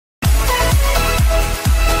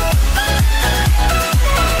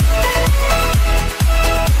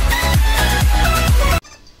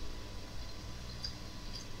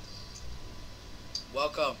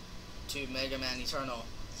eternal.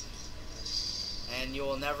 And you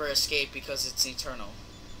will never escape because it's eternal.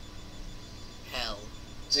 Hell.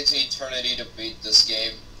 It takes an eternity to beat this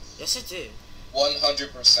game. Yes, it did.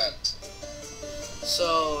 100%.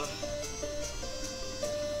 So,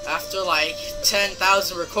 after like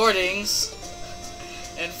 10,000 recordings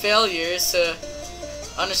and failures to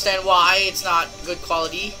understand why it's not good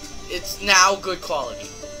quality, it's now good quality.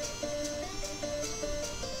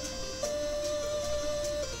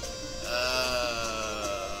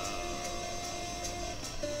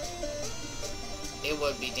 It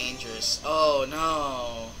would be dangerous. Oh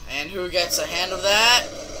no. And who gets a hand of that?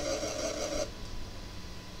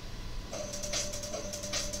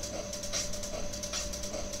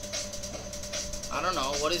 I don't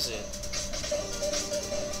know. What is it?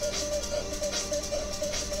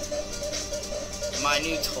 My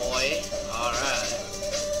new toy. Alright.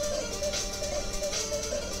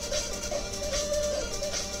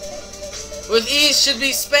 With ease should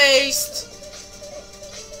be spaced.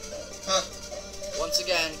 Huh. Once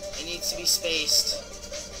again, it needs to be spaced.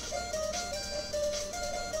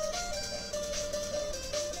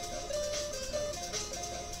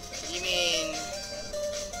 You mean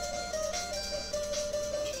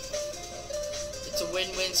it's a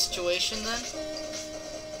win-win situation then?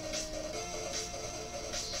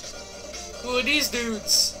 Who are these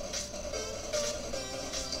dudes?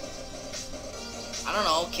 I don't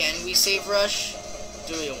know, can we save rush?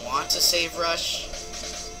 Do we want to save rush?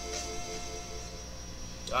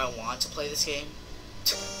 Do I want to play this game?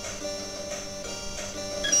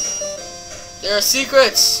 There are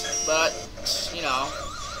secrets, but, you know,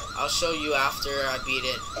 I'll show you after I beat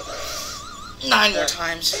it 9 more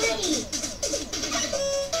times.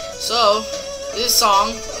 So, this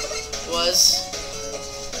song was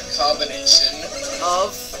A combination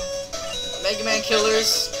of MegaMan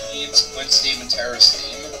Killers. Squints Theme and Terrace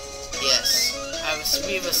Theme. Yes,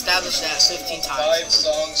 we've established that 15 times. 5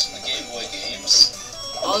 songs from the Game Boy games.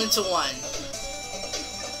 All into one.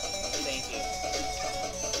 Thank you.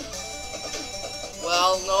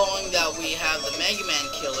 Well, knowing that we have the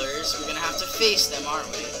MegaMan Killers, we're gonna have to face them, aren't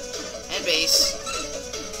we? And bass.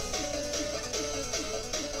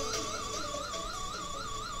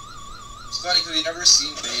 It's funny because we've never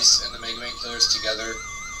seen Bass and the MegaMan Killers together.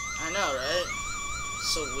 I know, right?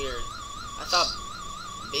 So weird. I thought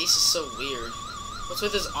bass is so weird. What's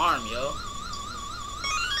with his arm, yo?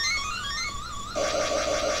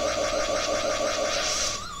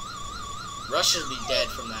 Rush should be dead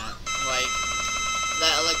from that. Like,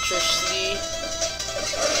 that electricity.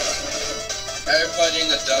 Everybody in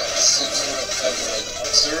the ducks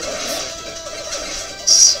sort of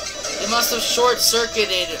It must have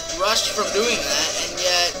short-circuited Rush from doing that, and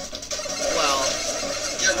yet, well...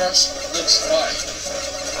 Yeah, Rush looks fine.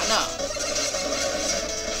 I know.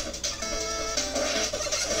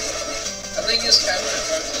 I think his capture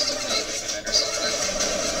card was to play MegaMan or something.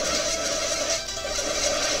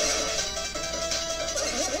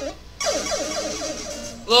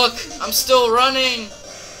 Look, I'm still running!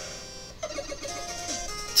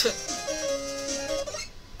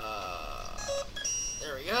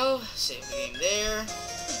 There we go. Save the game there.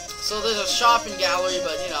 So there's a shopping gallery,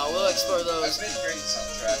 but you know, we'll explore those That's been a great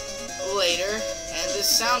soundtrack. later. And this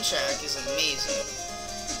soundtrack is amazing.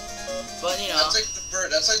 But you know,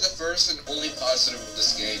 That's like the first and only positive of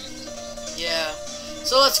this game. yeah.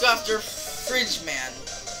 So let's go after Frigid Man.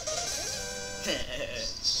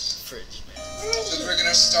 Frigid Man. Because we're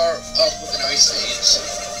gonna start up with an Ice Age.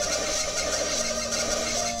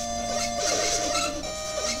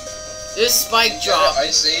 This spike drop.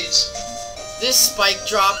 Ice Age. This spike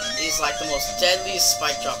drop is like the most deadliest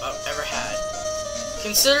spike drop I've ever had.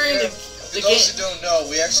 Considering the For game. those who don't know,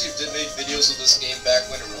 we actually did make videos of this game back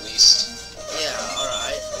when it released. Yeah,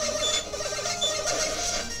 alright.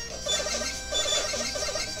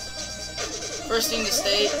 First thing to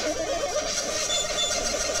state,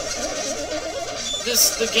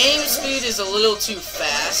 the game speed is a little too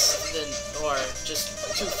fast, or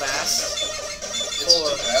just too fast. It's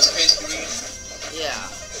too fast-paced to me. Yeah,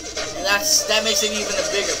 and that makes it even a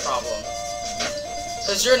bigger problem.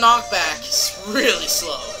 Cause your knockback is really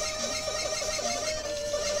slow.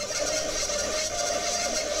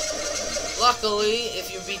 Luckily,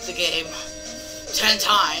 if you beat the game 10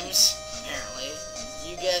 times, apparently,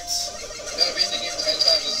 you get... You gotta beat the game 10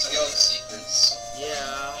 times just to get all the secrets.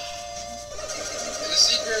 Yeah. And the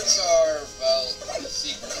secrets are, well, the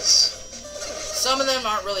secrets. Some of them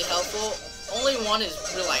aren't really helpful. Only one is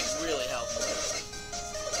really helpful.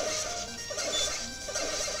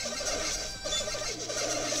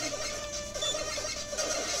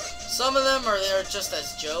 Some of them are there just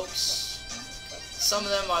as jokes. Some of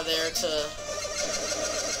them are there to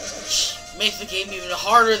make the game even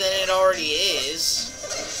harder than it already is.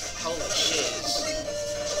 Holy shiz.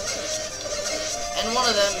 And one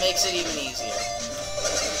of them makes it even easier.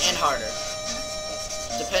 And harder.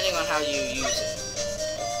 Depending on how you use it.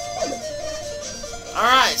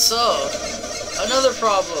 Alright, so, another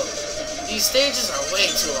problem. These stages are way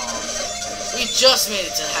too long. We just made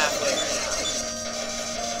it to halfway right now.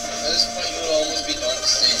 At this point, you would almost be done with the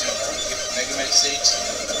stage in order to get the Mega Man stage.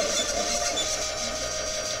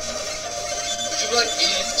 Would you be like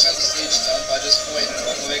 80% of the stage done by this point in a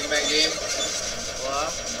normal Mega Man game? What?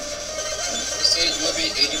 The stage would be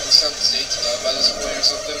 80% of the stage done by this point or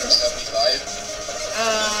something, or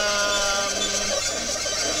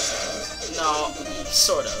 75? No,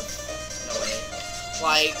 sort of. No way.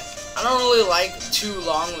 Like, I don't really like too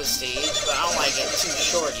long of a stage, but I don't like it too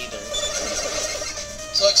short either.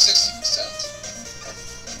 So like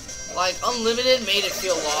 60%. Like, Unlimited made it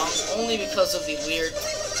feel long, only because of the weird,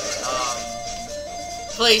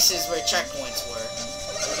 places where checkpoints were.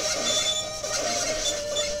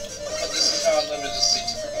 But this is how Unlimited is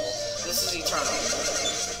eternal. This is eternal.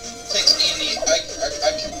 It takes any,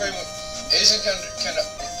 I can pretty much, Asian can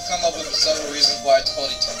come up with several reasons why it's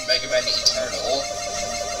called Mega Man Eternal.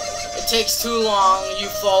 It takes too long, you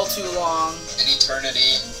fall too long. In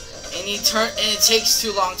eternity. And it takes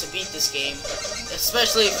too long to beat this game.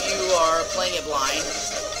 Especially if you are playing it blind.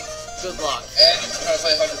 Good luck. And you can try to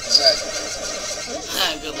play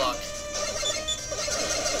 100%. Good luck.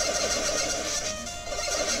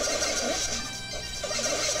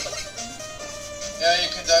 Yeah, you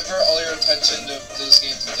can divert all your attention to this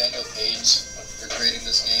game to Daniel Page for creating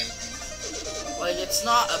this game. Like, it's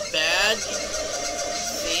not a bad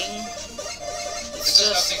thing. It's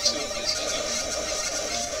just nothing too amusing.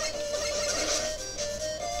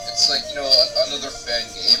 It's like, you know, another fan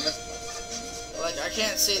game. Like, I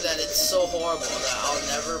can't say that it's so horrible that I'll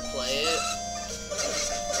never play it.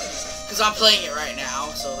 Because I'm playing it right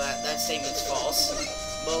now, so that statement's false.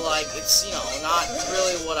 But, like, it's, you know, not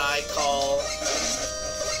really what I call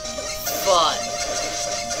fun.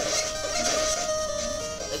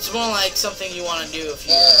 It's more like something you want to do if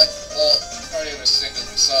you're... Well, I already understand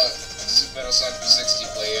because we saw Super Metal Sonic 360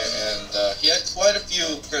 play it, and he had quite a few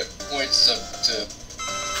points to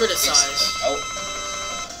criticize.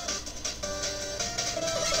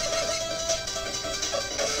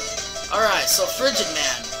 Alright, so Frigid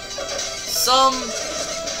Man.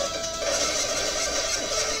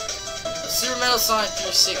 Super Metal Sonic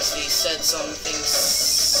 360 said some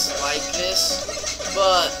things like this,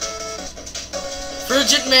 but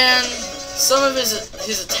Frigid Man, some of his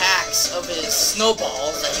attacks of his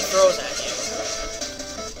snowballs that he throws at you,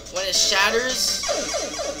 when it shatters,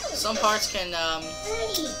 some parts can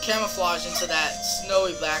camouflage into that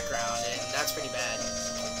snowy background, and that's pretty bad.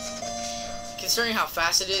 Considering how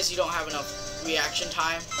fast it is, you don't have enough reaction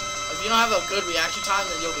time. If you don't have a good reaction time,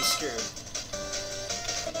 then you'll be screwed.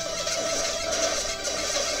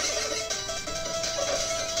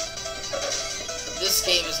 This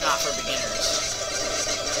game is not for beginners.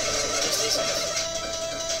 Just isn't.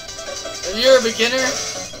 If you're a beginner,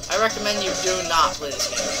 I recommend you do not play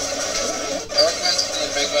this game. I recommend something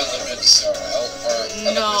like Mega Man Limited to start out, or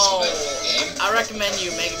no, game. I recommend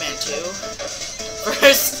you Mega Man 2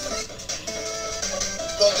 first.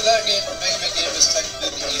 Well, for that game, Mega Man game is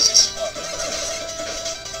technically the easiest one.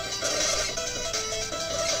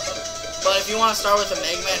 But if you want to start with a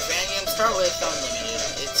Mega Man fan game, start with Unlimited.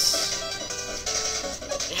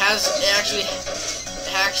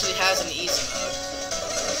 It actually has an easy mode.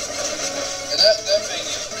 And that Mega game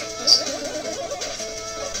is pretty decent.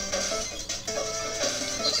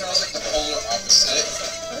 It's kind of like the polar opposite.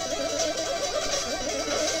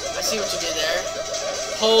 I see what you did there.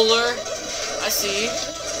 Polar. I see.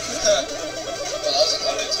 Well, that was an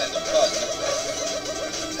unintended pun.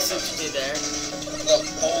 I see what you did there. The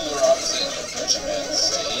polar opposite of Frigid Man's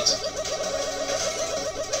stage.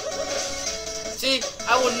 See,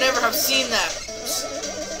 I would never have seen that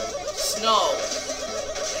snow,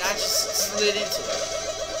 and I just slid into it.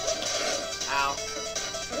 Ow.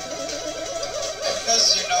 And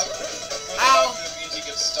because you're not... Ow! That means you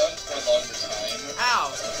get stunned for a longer time. Ow!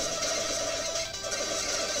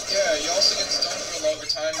 Yeah, you also get stunned for a longer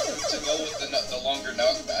time to go with the longer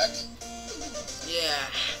knockback. Yeah,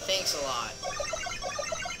 thanks a lot.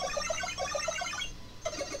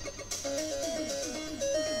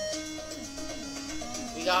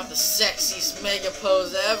 We got the sexiest mega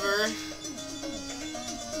pose ever.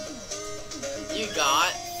 You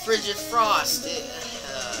got Frigid Frost.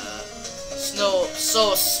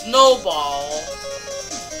 Snowball.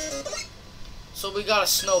 So we got a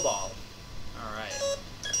snowball. Alright.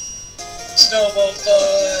 Snowball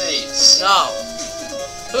fights! No.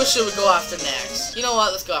 Who should we go after next? You know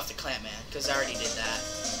what? Let's go after Clampman, because I already did that.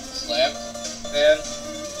 Clampman?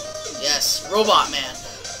 Yes, Robot Man.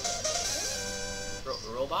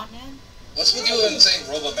 Robot Man? What's with you and saying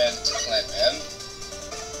Robot Man to Clampman?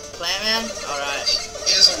 Clampman? Alright.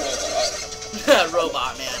 He is a robot.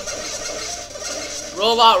 Robot Man.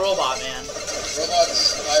 Robot Man.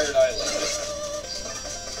 Robot's Pirate Island.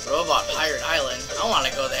 Robot Pirate Island. I want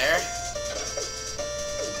to go there.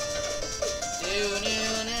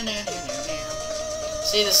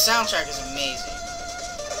 See, the soundtrack is amazing.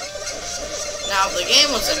 Now, the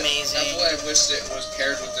game was amazing. That's why I wish it was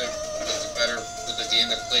paired with the game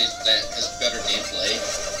that has better gameplay.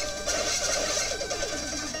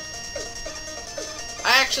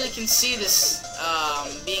 I actually can see this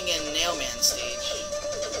being in Nailman stage.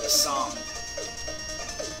 This song.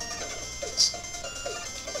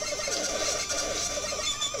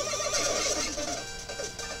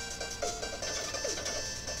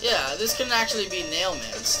 Yeah, this can actually be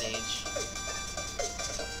Nailman stage.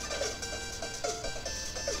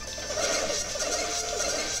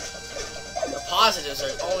 The positives are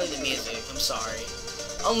only the music, I'm sorry.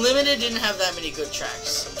 Unlimited didn't have that many good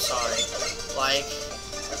tracks, I'm sorry. Like...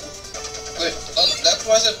 But, that's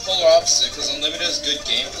why I said polar opposite, because Unlimited is good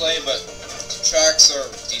gameplay, but the tracks are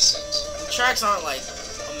decent. The tracks aren't, like,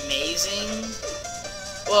 amazing.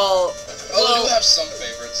 Well... I do have some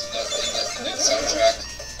favorites in the soundtrack.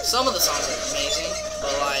 Some of the songs are amazing,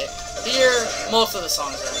 but like, here, most of the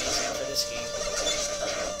songs are amazing for this game.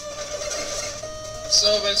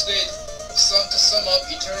 So basically, to sum up,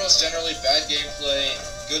 Eternal is generally bad gameplay,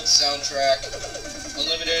 good soundtrack.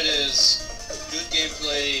 Unlimited is good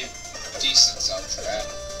gameplay, decent soundtrack.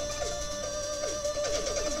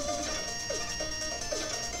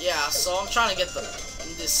 Yeah, so I'm trying to get the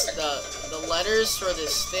letters for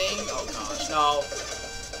this thing. Oh gosh, no.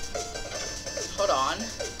 Hold on.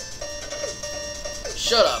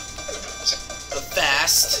 Shut up.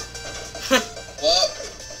 Avast. What?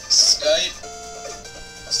 Skype?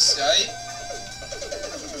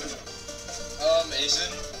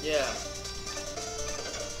 Asian? Yeah.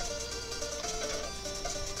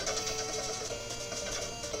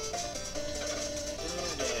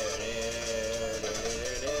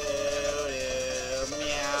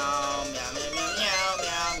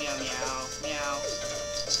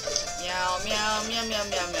 Meow, meow,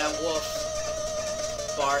 meow, meow, wolf.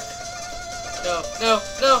 Bark. No, no,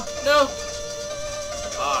 no, no!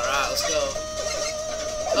 Alright, let's go.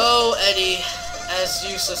 Oh, Eddie, as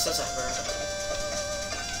useless as ever.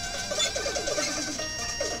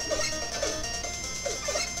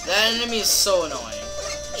 That enemy is so annoying.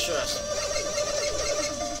 Trust me.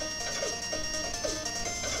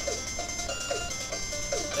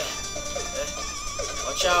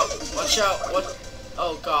 Watch out, watch out, what?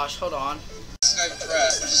 Oh gosh, hold on. Skype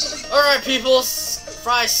crashed. Alright people,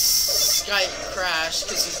 Fry Skype crashed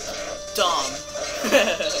because he's dumb.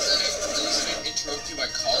 Doesn't interrupt you by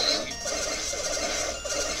calling.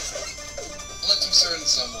 Let concern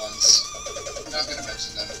someone's. Not gonna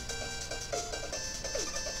mention them.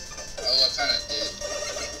 Oh, I kinda did.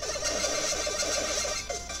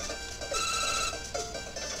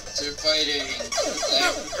 So you're fighting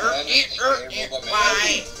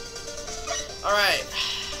Why? Alright.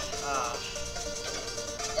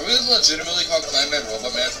 Are we legitimately called Clanman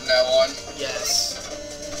Robot Man from now on? Yes.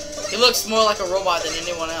 He looks more like a robot than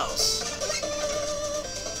anyone else.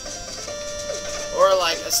 Or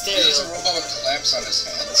like a stereo. He's a robot with clamps on his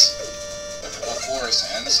hands. Well, for his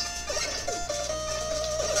hands.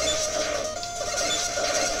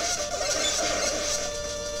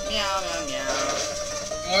 Meow, meow, meow.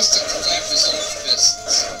 He wants to clamp his own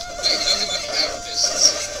fists. Wait, he doesn't even have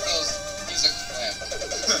fists. He's a clamp.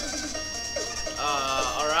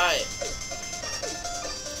 Alright.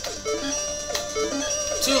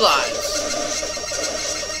 2 lives.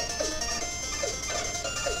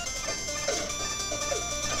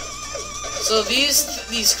 So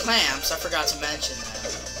these clamps, I forgot to mention them.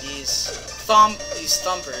 These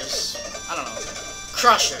thumpers, I don't know,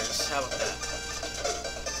 crushers, how about that?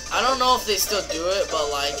 I don't know if they still do it, but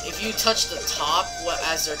like, if you touch the top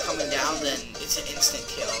as they're coming down, then it's an instant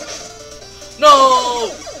kill.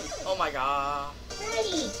 No! Oh my god.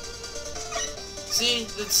 See,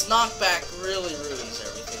 this knockback really ruins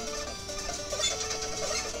everything.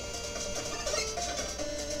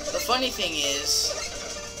 The funny thing is,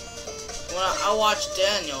 when I watched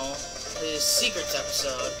Daniel, his secrets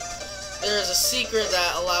episode, there is a secret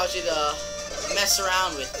that allows you to mess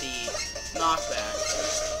around with the knockback.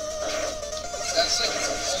 That's like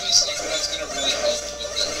the only secret that's gonna really help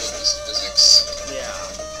with this physics. Yeah.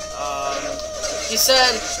 He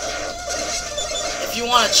said if you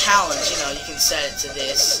want a challenge, you know, you can set it to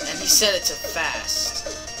this, and he set it to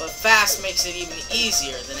fast. But fast makes it even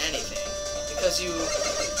easier than anything, because you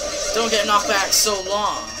don't get knocked back so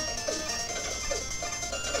long.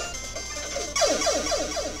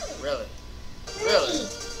 Really? Really?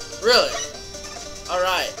 Really?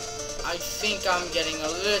 Alright. I think I'm getting a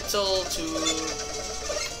little too...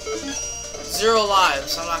 0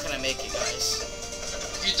 lives. I'm not gonna make it, guys.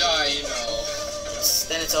 If you die, you know.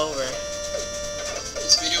 Then it's over.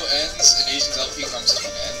 This video ends and Asian's LP comes to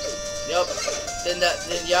an end. Yup.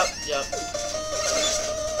 Yup.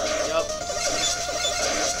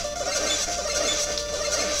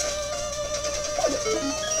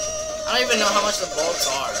 I don't even know how much the bolts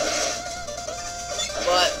are.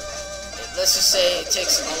 But, let's just say it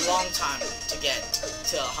takes a long time to get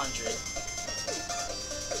to 100.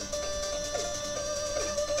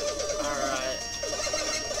 Alright.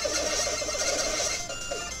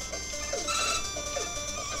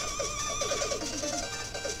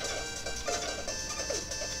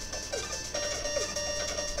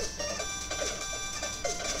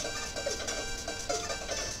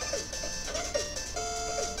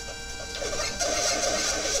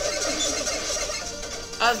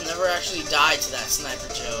 I've never actually died to that Sniper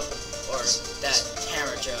Joe, or that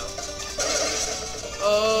Hammer Joe.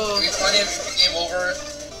 Oh. It'll be funny if you game over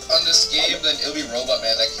on this game, then it'll be Robot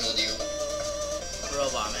Man that killed you.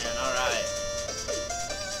 Robot Man, alright.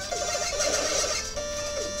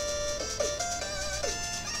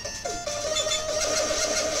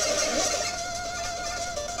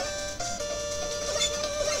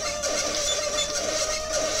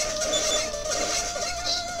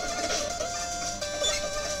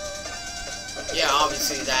 Yeah,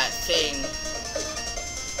 obviously that thing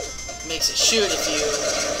makes it shoot if you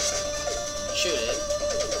shoot it.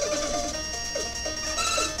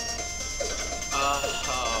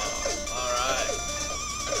 Alright.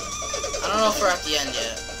 I don't know if we're at the end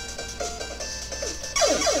yet.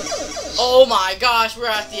 Oh my gosh, we're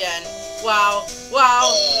at the end. Wow,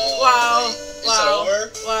 wow, wow, wow,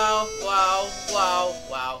 wow, wow, wow,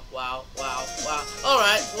 wow, wow, wow, wow.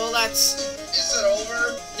 Alright, well that's... Is it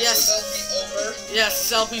over? Yes. Is the LP over? Yes, the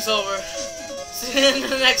selfie's over. See you in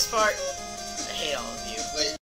the next part.